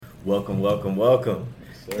Welcome, welcome, welcome.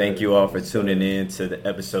 Sir. Thank you all for tuning in to the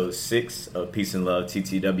episode 6 of Peace and Love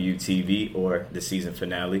TTW TV, or the season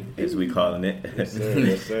finale, as we calling it. Yes, sir.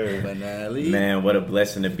 Yes, sir. Finale. Man, what a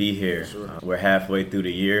blessing to be here. Sure. We're halfway through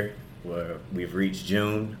the year. We've reached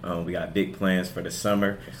June. We got big plans for the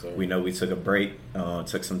summer. Yes, sir. We know we took a break,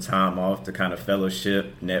 took some time off to kind of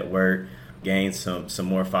fellowship, network, gain some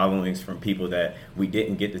more followings from people that we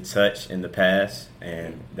didn't get to touch in the past,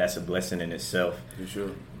 and that's a blessing in itself. For sure.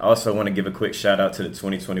 I also want to give a quick shout out to the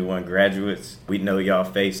 2021 graduates. We know y'all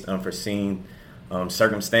faced unforeseen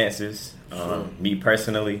circumstances. Sure. Me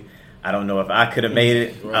personally, I don't know if I could have made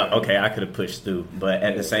it. Right. I could have pushed through, but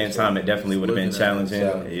at the same time, it definitely would have been challenging.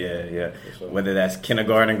 Yeah. Sure. Whether that's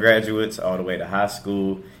kindergarten graduates all the way to high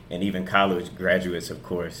school, and even college graduates, of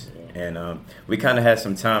course. And we kind of had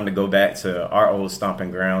some time to go back to our old stomping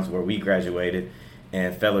grounds where we graduated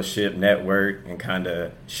and fellowship, network, and kind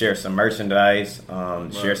of share some merchandise,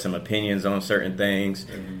 share some opinions on certain things,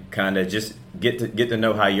 kind of just get to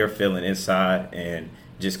know how you're feeling inside, and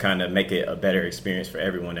just kind of make it a better experience for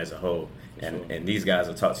everyone as a whole. And these guys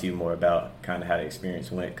will talk to you more about kind of how the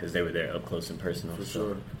experience went because they were there up close and personal. For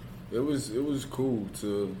sure. It was cool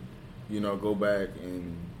to, go back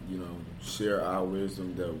and, share our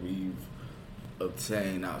wisdom that we've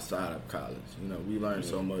obtained outside of college. We learned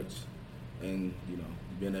so much, and,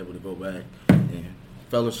 being able to go back and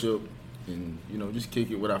fellowship and, just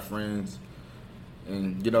kick it with our friends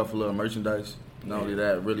and get off a little merchandise. Not only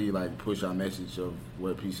that, really push our message of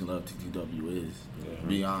what Peace and Love TTW is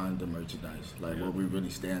beyond the merchandise, what we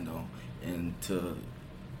really stand on, and to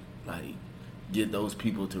get those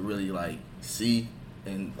people to really see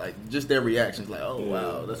and just their reactions, oh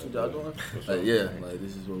wow, that's what y'all doing. Sure.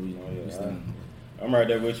 This is what we stand on. I'm right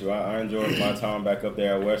there with you. I enjoyed my time back up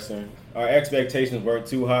there at Western. Our expectations weren't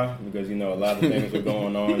too high because a lot of things were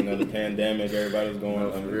going on. The pandemic, everybody was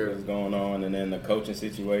going on, and then the coaching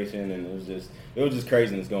situation, and it was just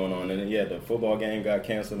craziness going on. And then, the football game got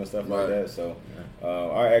canceled and stuff like that. So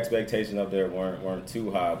our expectations up there weren't too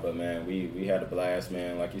high. But man, we had a blast,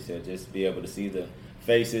 man. Like you said, just be able to see the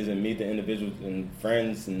faces and meet the individuals and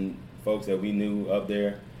friends and folks that we knew up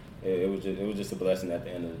there. It was just a blessing at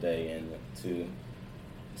the end of the day, and to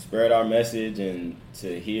spread our message and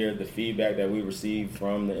to hear the feedback that we received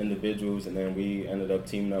from the individuals. And then we ended up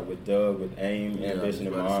teaming up with Doug, with AIM, Ambition,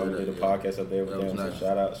 and Mom. We did a podcast up there with them. Nice. So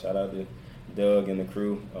shout out to Doug and the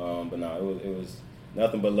crew. But no, it was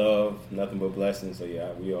nothing but love, nothing but blessings. So we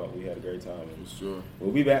had a great time. And For sure.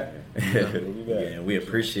 we'll be back. We'll be back. And we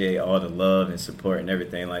appreciate all the love and support and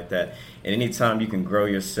everything like that. And anytime you can grow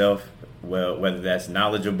yourself, whether that's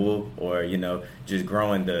knowledgeable or just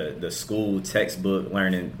growing the school textbook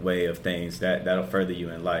learning way of things, that'll further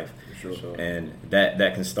you in life. For sure. And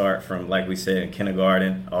that can start from, like we said, in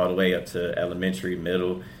kindergarten all the way up to elementary,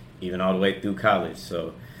 middle, even all the way through college.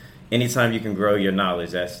 So anytime you can grow your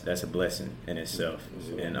knowledge, that's a blessing in itself.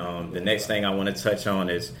 And the next thing I want to touch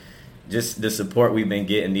on is just the support we've been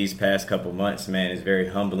getting these past couple months. Man, it's very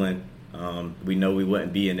humbling. We know we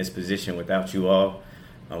wouldn't be in this position without you all.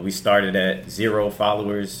 We started at 0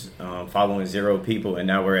 followers, following 0 people, and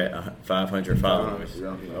now we're at 500 followers.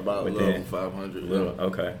 Yeah, about Within- 500.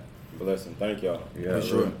 Okay. Blessing. Thank y'all. Yeah. For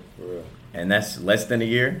sure. For real. And that's less than a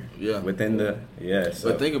year? Yeah. Within so.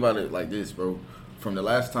 But think about it like this, bro. From the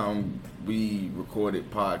last time we recorded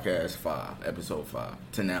podcast 5, episode 5,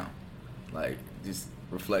 to now, just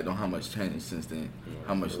reflect on how much changed since then,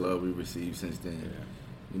 how much love we received since then.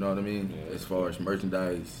 You know what I mean? Yeah. As far as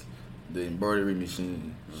merchandise, the embroidery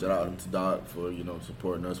machine. Shout out to Doc for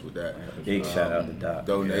supporting us with that. Big shout out to Doc.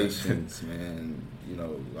 Donations, man.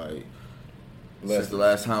 Since the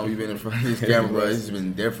last time we've been in front of this camera, bro, it's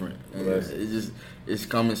been different. And it's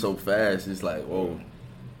coming so fast. It's whoa.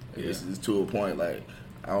 It's to a point I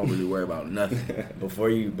don't really worry about nothing. Before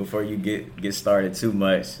you get started too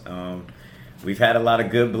much, we've had a lot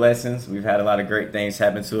of good blessings. We've had a lot of great things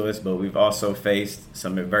happen to us, but we've also faced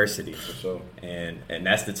some adversity. For sure. And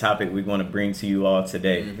that's the topic we want to bring to you all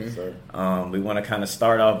today. Yes, sir. We want to kind of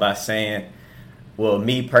start off by saying, well,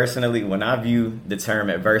 me personally, when I view the term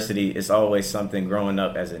adversity, it's always something growing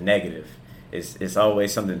up as a negative. It's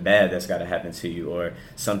always something bad that's got to happen to you, or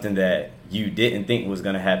something that you didn't think was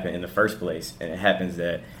going to happen in the first place, and it happens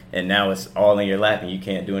and now it's all in your lap and you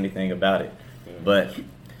can't do anything about it. Yeah. But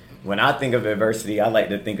when I think of adversity, I like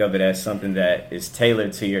to think of it as something that is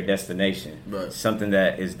tailored to your destination, Right. Something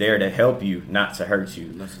that is there to help you, not to hurt you.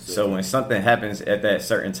 Necessarily. So when something happens at that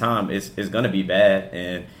certain time, it's going to be bad,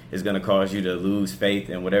 and it's going to cause you to lose faith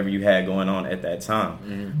in whatever you had going on at that time.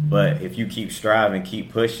 Mm-hmm. But if you keep striving,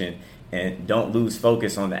 keep pushing, and don't lose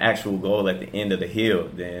focus on the actual goal at the end of the hill,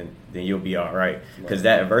 then you'll be all right. Because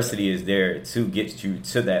that adversity is there to get you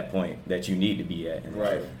to that point that you need to be at.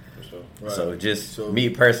 Right. For sure. Right. So me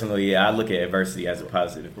personally, I look at adversity as a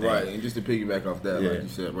positive thing. Right, and just to piggyback off that, like you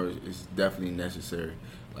said, bro, it's definitely necessary.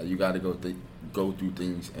 Like, you got to go through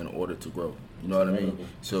things in order to grow. You know what I mean?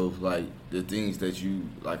 So, like, the things that you,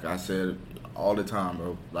 like I said all the time,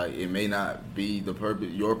 bro, like, it may not be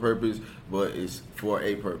your purpose, but it's for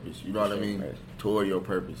a purpose. You know what I mean? Right. Toward your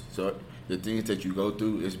purpose. So, the things that you go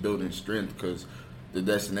through is building strength, because the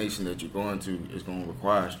destination that you're going to is going to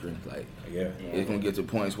require strength. Like, it's going to get to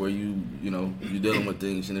points where you're dealing with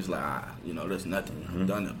things and it's like, that's nothing. I've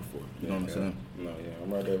done that before. You know what I'm saying? No,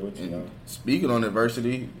 I'm right there with you. And speaking on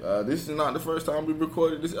adversity, this is not the first time we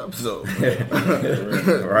recorded this episode.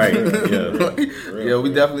 Right. Yeah.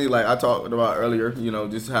 We definitely, like I talked about earlier,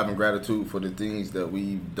 just having gratitude for the things that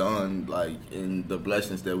we've done, like, and the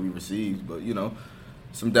blessings that we received. But,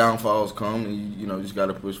 some downfalls come, and you just got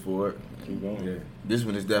to push forward. Keep going. Yeah. This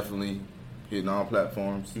one is definitely hitting all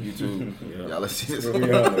platforms. YouTube, y'all let's see this. This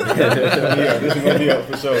is gonna be up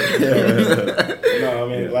for sure. No, I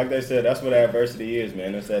mean, like they said, that's what adversity is,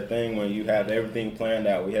 man. It's that thing when you have everything planned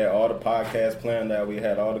out. We had all the podcasts planned out. We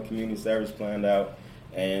had all the community service planned out,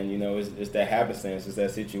 and it's that happenstance. It's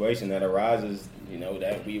that situation that arises,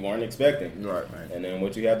 that we weren't expecting. Right. And then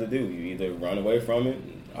what you have to do, you either run away from it.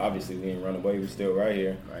 Obviously, we didn't run away. We're still right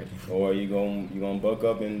here. Right. Or you gonna buck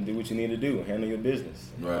up and do what you need to do. Handle your business.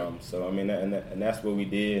 Right. So I mean, and that's what we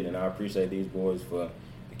did. And I appreciate these boys for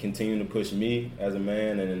continuing to push me as a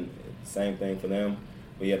man, and same thing for them.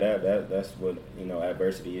 But yeah, that's what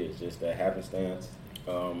adversity is. Just that happenstance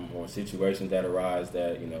or situations that arise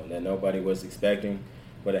that that nobody was expecting,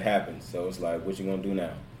 but it happens. So it's like, what you gonna do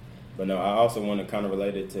now? But no, I also want to kind of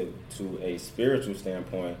relate it to a spiritual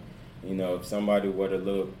standpoint. If somebody were to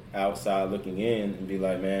look outside looking in and be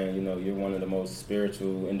like, man, you're one of the most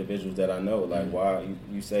spiritual individuals that I know. Like, why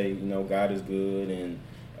you say, God is good and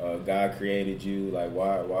God created you. Like,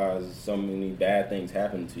 why is so many bad things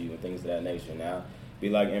happening to you and things of that nature? Now, be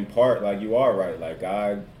like, in part, like, you are right. Like,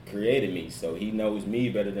 God created me, so he knows me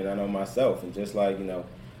better than I know myself. And just like,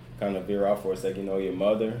 kind of veer off for a second, your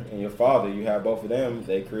mother and your father, you have both of them,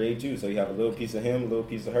 they create you. So you have a little piece of him, a little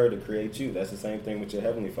piece of her to create you. That's the same thing with your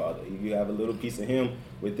Heavenly Father. You have a little piece of him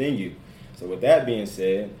within you. So with that being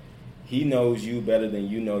said, he knows you better than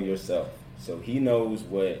you know yourself. So he knows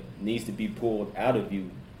what needs to be pulled out of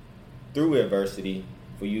you through adversity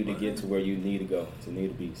for you to get to where you need to go, to need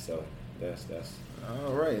to be. So that's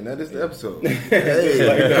all right, and that is the episode. Hey,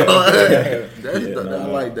 I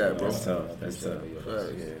like that, bro. That's tough. That's tough.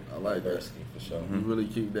 I like that. For sure. You really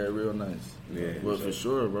keep that real nice. Yeah. But for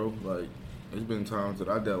sure, bro. Like, there's been times that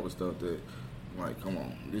I dealt with stuff that, like, come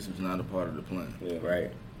on, this was not a part of the plan. Yeah.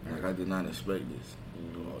 Right. Like, I did not expect this.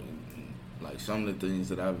 Like, some of the things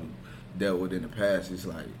that I've dealt with in the past, it's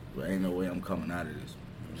like, well, ain't no way I'm coming out of this.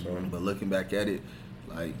 Sure. But looking back at it,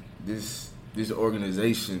 like, this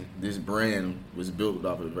organization, this brand was built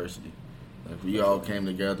off of adversity. Like, we all came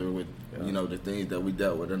together with, the things that we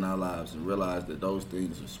dealt with in our lives and realized that those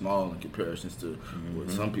things are small in comparisons to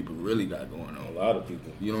what some people really got going on. A lot of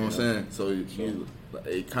people. You know what I'm saying? So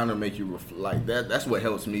it kind of make you like that. That's what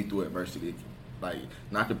helps me through adversity. Like,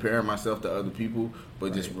 not comparing myself to other people,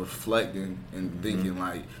 but just reflecting and thinking,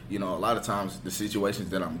 like, a lot of times the situations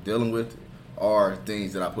that I'm dealing with are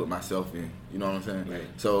things that I put myself in. You know what I'm saying? Right.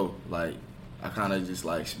 So, like, I kind of just,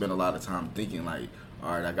 like, spend a lot of time thinking, like,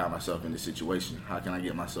 all right, I got myself in this situation. How can I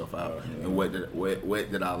get myself out? And what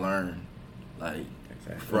did I learn, like,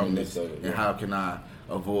 from this? And how can I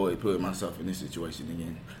avoid putting myself in this situation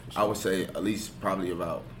again? Sure. I would say at least probably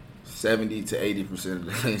about 70 to 80% of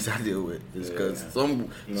the things I deal with is because some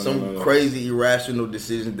crazy irrational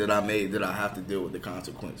decision that I made that I have to deal with the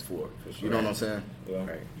consequence for. Sure. You know what I'm saying? Yeah.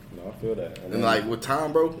 Right. No, I feel that. And like with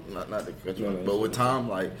time, bro, not to cut you off, but with time,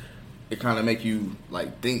 like, it kind of make you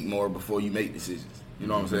like think more before you make decisions. You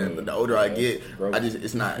know what I'm saying? But the older I get,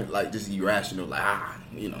 it's not like just irrational, like,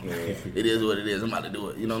 it is what it is. I'm about to do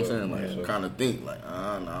it. You know what I'm saying? Like, kind of think, like, no,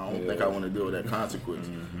 I don't think I want to deal with that consequence.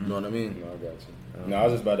 You know what I mean? No, I got you. No, I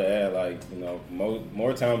was just about to add, like,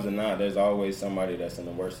 more times than not, there's always somebody that's in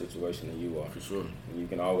a worse situation than you are. For sure. And you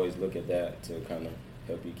can always look at that to kind of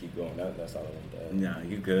help you keep going. That's all I wanted to add. No,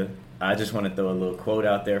 you good. I just want to throw a little quote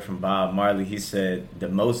out there from Bob Marley. He said, "The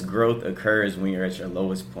most growth occurs when you're at your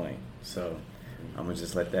lowest point." So I'm going to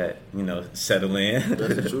just let that, settle in.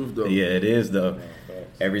 That's the truth, though. Yeah, it is, though. Yeah,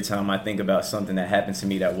 Every time I think about something that happened to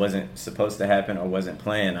me that wasn't supposed to happen or wasn't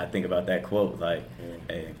planned, I think about that quote, like,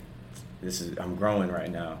 hey, I'm growing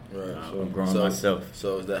right now. Right. I'm growing myself.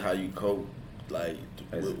 So is that how you cope like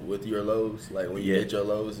with your lows? Like when you hit your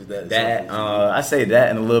lows, is that I say that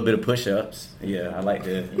and a little bit of push-ups. Yeah, I like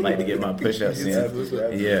to get my push-ups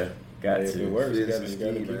in. Yeah, got to. If it works, you got to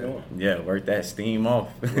keep going. Yeah, work that steam off.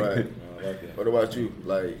 Right. I like that. What about you?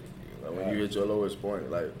 Like when you hit your lowest point,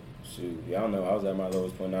 like. Shoot, y'all know I was at my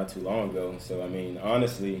lowest point not too long ago. So, I mean,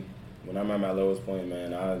 honestly, when I'm at my lowest point,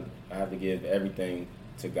 man, I have to give everything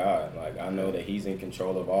to God. Like, I know that He's in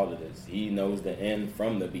control of all of this. He knows the end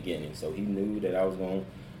from the beginning. So He knew that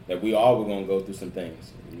that we all were going to go through some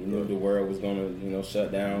things. He knew the world was going to,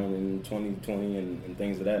 shut down in 2020 and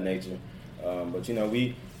things of that nature. But,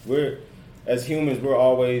 we're as humans, we're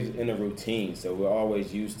always in a routine, so we're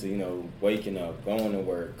always used to, waking up, going to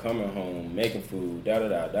work, coming home, making food, going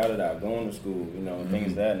to school,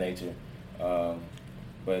 things of that nature.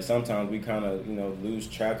 But sometimes we kind of, lose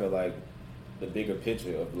track of, like, the bigger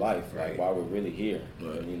picture of life, like, why we're really here.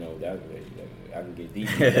 Right. And, I can get deep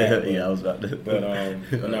into that. Yeah, I was about to. But,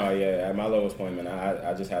 at my lowest point, man,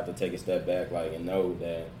 I just have to take a step back, like, and know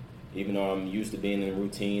that even though I'm used to being in a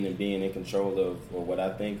routine and being in control of, or what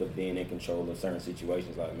I think of being in control of certain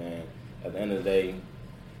situations, like, man, at the end of the day,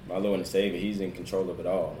 my Lord and Savior, He's in control of it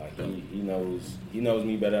all. Like, He knows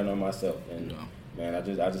me better than I know myself. And, man, I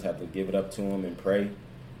just have to give it up to Him and pray.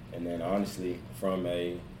 And then, honestly, from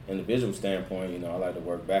a individual standpoint, I like to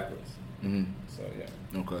work backwards. Mm-hmm. So,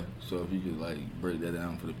 yeah. Okay. So if you could, like, break that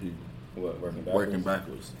down for the people. What, working backwards? Working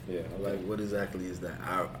backwards. Yeah. Okay. Like, what exactly is that?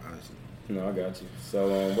 Honestly. No, I got you.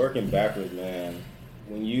 So, working backwards, man,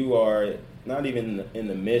 when you are not even in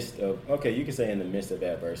the midst of, you can say in the midst of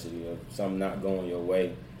adversity, of something not going your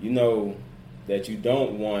way, you know that you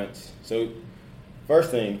don't want, so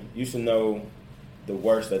first thing, you should know the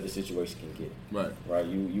worst that the situation can get. Right. Right?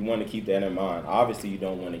 You want to keep that in mind. Obviously, you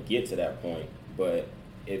don't want to get to that point, but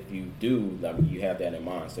if you do, you have that in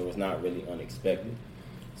mind, so it's not really unexpected.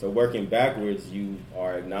 So working backwards, you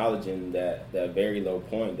are acknowledging that very low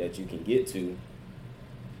point that you can get to,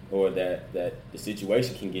 or that the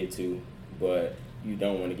situation can get to, but you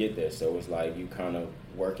don't want to get there. So it's like you kind of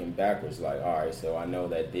working backwards, like, all right, so I know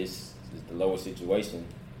that this is the lowest situation.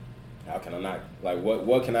 How can I not, like,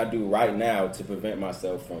 what can I do right now to prevent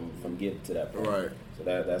myself from getting to that point? Right. So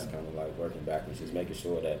that's kind of like working backwards, just making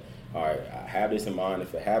sure that, all right, I have this in mind.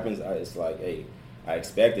 If it happens, it's like, hey, I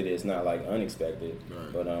expected it. It's not like unexpected,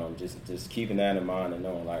 right. But just keeping that in mind and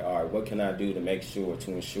knowing, like, all right, what can I do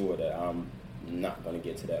to ensure that I'm not going to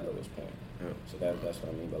get to that lowest point? Yeah. So that's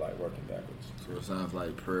what I mean by, like, working backwards. So it sounds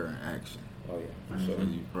like prayer and action. Oh yeah, for sure.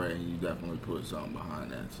 And you pray and you definitely put something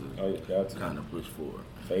behind that to kind of push forward.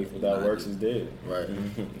 Faith without works is dead. Right.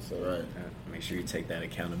 So right. Make sure you take that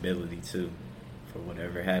accountability too for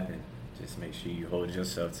whatever happened. Just make sure you hold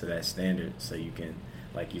yourself to that standard so you can,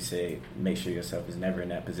 like you said, make sure yourself is never in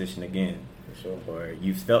that position again. For sure. Or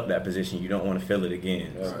you've felt that position, you don't want to feel it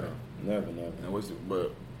again. Never. So. Never.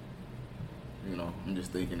 But, I'm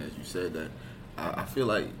just thinking as you said that, I feel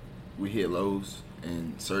like we hit lows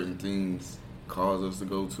and certain things cause us to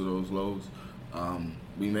go to those lows.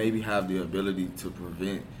 We maybe have the ability to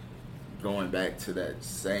prevent going back to that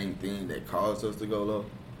same thing that caused us to go low,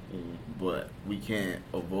 but we can't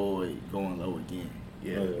avoid going low again.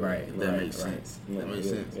 Yeah, right. If that makes sense. That makes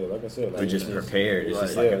sense. Yeah, like I said, we're just prepared. It's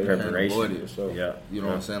just like a preparation. Yeah. You know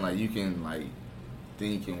what I'm saying? Like, you can, like,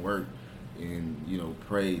 think and work and,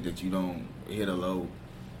 pray that you don't hit a low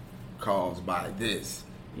caused by this,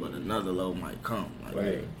 but another low might come. Like,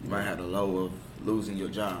 right. You might have a low of losing your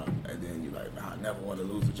job, and then you're like, I never want to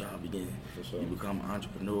lose a job again. For sure. You become an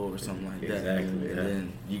entrepreneur or something like that. Exactly. And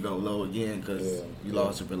then you go low again because you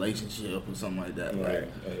lost a relationship or something like that. Right.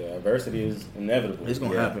 Yeah, adversity is inevitable. It's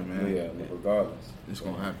going to happen, man. Yeah, regardless. It's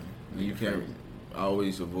going to happen. You can't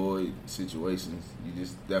always avoid situations. You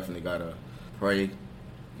just definitely got to pray.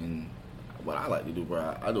 And what I like to do,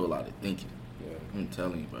 bro, I do a lot of thinking. Yeah. I'm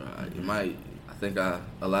telling you, bro. I think a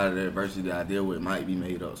lot of the adversity that I deal with might be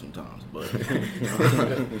made up sometimes, but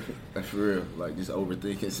that's for real. Like, just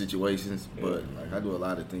overthinking situations, but like, I do a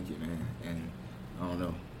lot of thinking, man, and I don't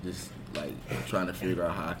know, just like trying to figure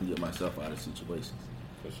out how I can get myself out of situations.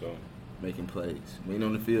 For sure. Making plays. We ain't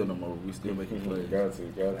on the field no more. We still making plays. Got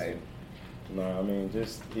to. No, I mean,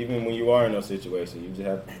 just even when you are in those situations, you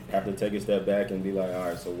just have to take a step back and be like, all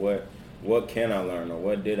right, so what can I learn, or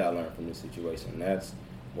what did I learn from this situation? And that's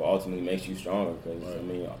what ultimately makes you stronger, because, I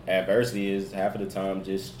mean, adversity is half of the time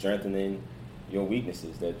just strengthening your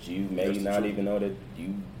weaknesses that you may not even know that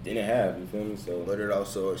you didn't have, you feel me? So, but it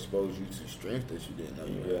also exposed you to strength that you didn't know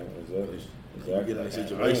you had. Exactly. You get in a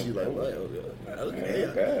situation, you're like, what? Okay,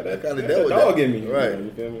 that kind of dealt with dog in me. Right.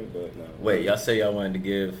 You feel me? But no. Wait, y'all say y'all wanted to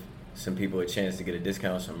give some people a chance to get a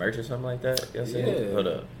discount on some merch or something like that? Y'all say? Yeah. Hold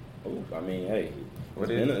up. Oh, I mean, hey, What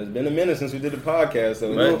it's been a minute since we did the podcast, so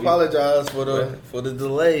We do apologize for the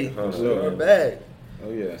delay. Oh, sure. We're back.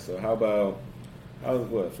 Oh yeah. So how's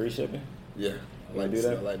what free shipping? Yeah, I like do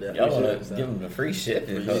that? I like that. Y'all Appreciate want to it. give them the free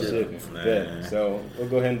shipping. Free shipping. Yeah. So we'll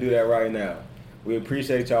go ahead and do that right now. We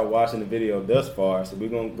appreciate y'all watching the video thus far. So we're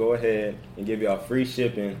gonna go ahead and give y'all free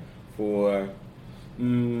shipping for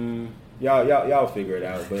y'all figure it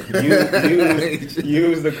out. But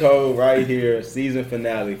use the code right here, season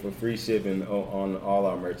finale, for free shipping on all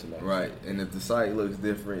our merchandise. Right, and if the site looks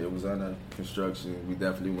different, it was under construction. We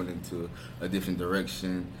definitely went into a different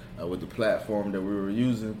direction with the platform that we were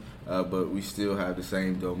using, but we still have the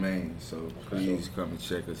same domain. So please come and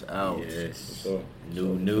check us out. Yes. Sure.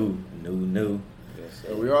 New. Yes,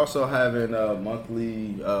 So we're also having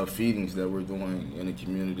monthly feedings that we're doing in the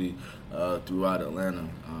community throughout Atlanta.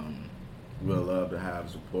 We'd love to have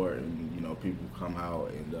support and people come out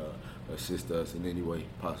and assist us in any way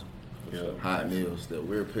possible. Yeah. Hot meals that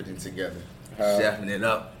we're putting together, How- chefing it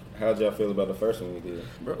up. How'd y'all feel about the first one we did?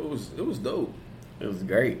 Bro, it was dope. It was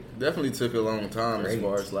great. Definitely took a long time Great. as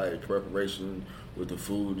far as like preparation with the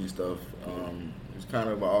food and stuff. It was kind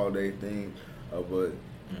of an all day thing, but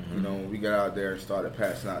when we got out there and started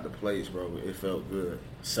passing out the plates, bro, it felt good.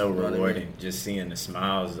 So You know what I rewarding, mean? just seeing the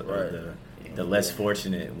smiles Right. of the less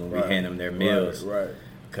fortunate when we Right. hand them their meals. Right.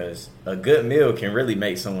 Because a good meal can really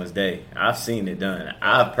make someone's day. I've seen it done.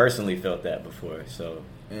 I've personally felt that before. So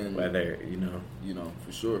And whether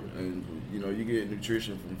for sure, and you get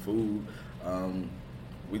nutrition from food.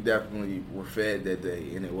 We definitely were fed that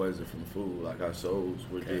day, and it wasn't from food. Like our souls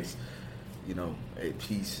were just, at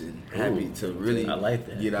peace and happy Ooh, to really I like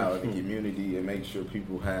that. get out in the community and make sure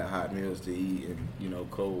people had hot meals to eat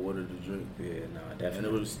and cold water to drink. yeah, no, And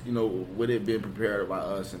definitely. it was, with it being prepared by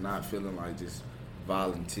us and not feeling like just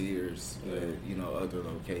volunteers at, other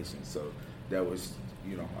locations. So that was,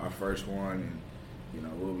 our first one,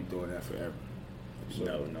 and, we'll be doing that forever. So,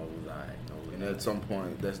 no lie. and at some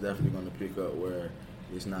point, that's definitely going to pick up where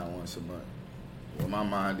it's not once a month. Well, my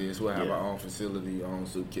mind is we'll have Yeah. our own facility, our own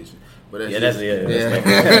soup kitchen. But that's Yeah, that's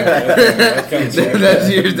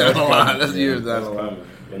years down the line. That's years down the line. Coming.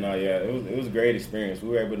 But no, yeah, it was a great experience. We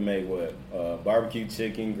were able to make barbecue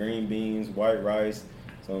chicken, green beans, white rice,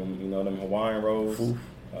 some them Hawaiian rolls, and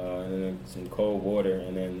then some cold water,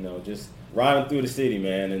 and then just riding through the city,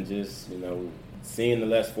 man, and just seeing the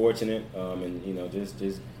less fortunate, and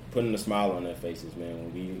just putting a smile on their faces,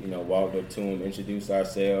 man. When we walked up to them, introduced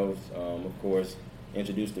ourselves, of course,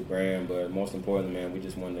 introduced the brand, but most importantly, man, we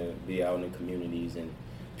just wanted to be out in the communities and.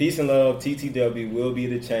 Peace and love, TTW will be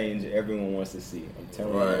the change everyone wants to see. I'm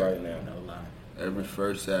telling you right now. No lie. Every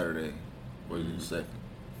first Saturday, or is it the second?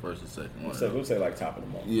 First and second. We'll say like top of the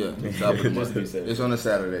month. Yeah, top of the Just month. to be safe. It's on a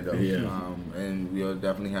Saturday though. Yeah. And we'll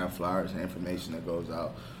definitely have flyers and information that goes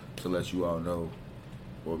out to let you all know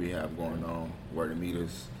what we have going on, where to meet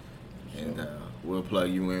us, and we'll plug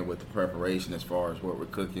you in with the preparation as far as what we're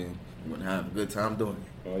cooking. We're gonna have a good time doing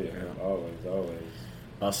it. Oh yeah, always.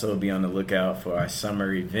 Also, be on the lookout for our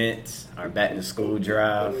summer events, our back to school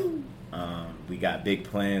drive. We got big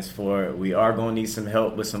plans for it. We are going to need some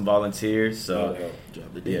help with some volunteers. So,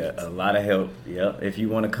 Drop the yeah, digits. a lot of help. Yep. If you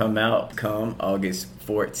want to come out, come August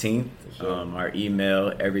 14th. For sure. Our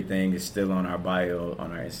email, everything is still on our bio,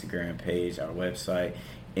 on our Instagram page, our website.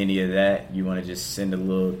 Any of that, you want to just send a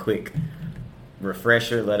little quick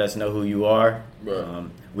refresher, let us know who you are. Right.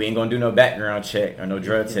 We ain't gonna do no background check or no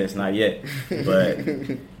drug test, not yet, but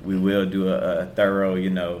we will do a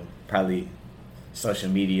thorough, probably social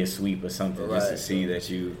media sweep or something just to Right. see that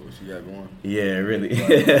you. What you got going? Yeah, really.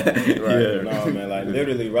 Right. No, man, like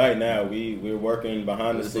literally right now, we're working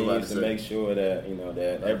behind the That's what I scenes to say. make sure that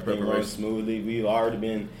that everything preparation. runs smoothly. We've already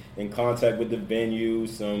been in contact with the venue,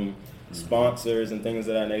 some sponsors and things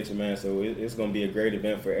of that nature, man. So it's going to be a great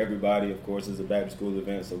event for everybody. Of course, it's a back to school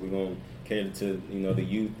event, so we're going to cater to the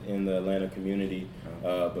youth in the Atlanta community.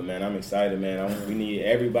 But man, I'm excited, man. We need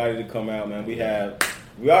everybody to come out, man.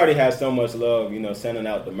 We already have so much love, sending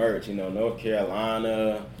out the merch. North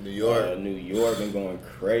Carolina, New York. New York been going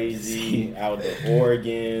crazy. Out to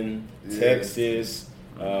Oregon, Yeah. Texas,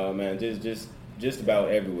 man, just about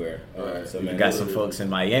everywhere. Right. So We man, got some folks in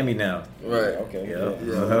Miami now. Right. Okay. Yeah.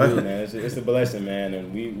 Yeah. Man, it's a blessing, man,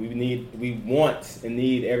 and we want and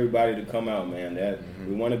need everybody to come out, man.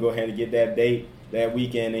 We want to go ahead and get that date, that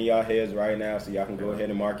weekend in y'all heads right now, so y'all can go ahead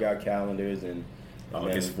and mark y'all calendars and.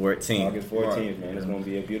 August man, 14th. August 14th, man. It's gonna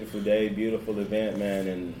be a beautiful day, beautiful event, man,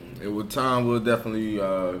 and With time, we'll definitely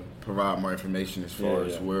provide more information as far Yeah,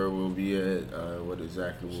 as yeah. where we'll be at, what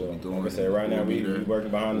exactly we'll so be doing. like I said, right now We'll be we there. working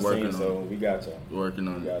behind the Working scenes, on so we got y'all. Working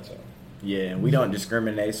on We it. got y'all. Yeah, and we don't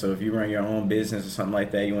discriminate. So if you run your own business or something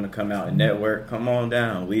like that, you want to come out and network, come on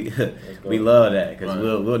down. We love that because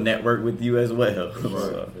we'll network with you as well.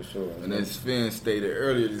 For sure. And as Finn stated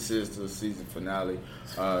earlier, this is the season finale.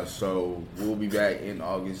 So we'll be back in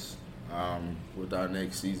August with our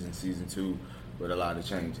next season, season 2. With a lot of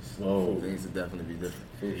changes. Whoa. Things will definitely be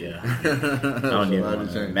different. Yeah. I don't even want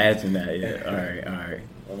to imagine that yet. All right.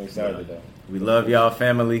 I'm excited though. We love y'all,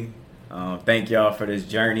 family. Thank y'all for this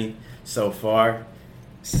journey so far.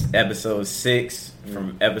 Episode 6,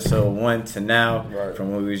 from episode 1 to now,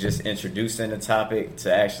 from when we was just introducing the topic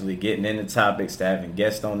to actually getting into topics to having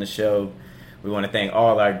guests on the show. We want to thank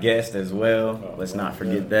all our guests as well. Let's not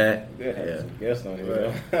forget that. We did have some guests on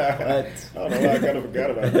here. What? I don't know why I kind of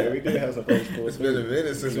forgot about that. We did have some folks. It's been a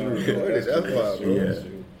minute since we recorded. That's why, bro.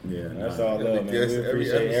 Yeah. That's all love, man. We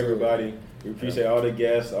appreciate everybody. We appreciate all the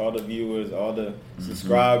guests, all the viewers, all the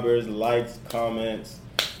subscribers, likes, comments,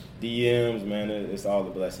 DMs, man. It's all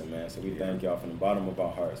a blessing, man. So we thank y'all from the bottom of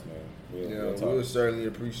our hearts, man. We'll certainly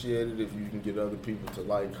appreciate it if you can get other people to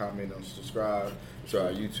like, comment, and subscribe to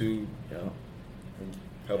our YouTube. Yeah.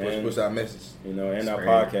 Help us push our message. And our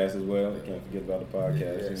podcast as well. Can't forget about the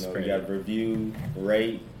podcast. We got review,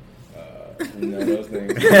 rate, those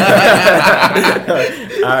things. All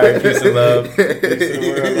right, peace and love. Peace to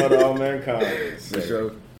the world, love to all mankind. For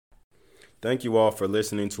sure. Thank you all for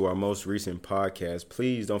listening to our most recent podcast.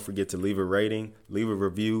 Please don't forget to leave a rating, leave a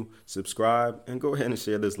review, subscribe, and go ahead and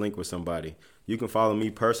share this link with somebody. You can follow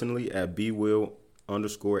me personally at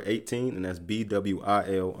bwill_18, and that's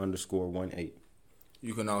BWIL_18.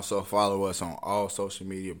 You can also follow us on all social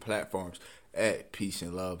media platforms at Peace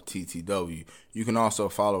and Love TTW. You can also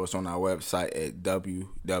follow us on our website at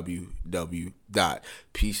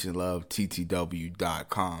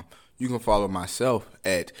www.peaceandlovettw.com. You can follow myself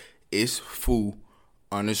at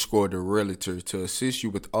isfu_the realtor to assist you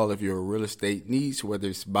with all of your real estate needs, whether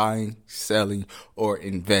it's buying, selling, or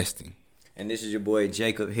investing. And this is your boy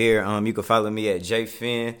Jacob here. You can follow me at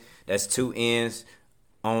JFinn. That's 2 N's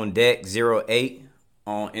on deck 08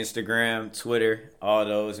 on Instagram, Twitter, all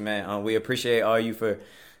those, man. We appreciate all you for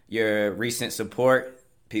your recent support.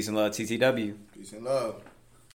 Peace and love, TTW. Peace and love.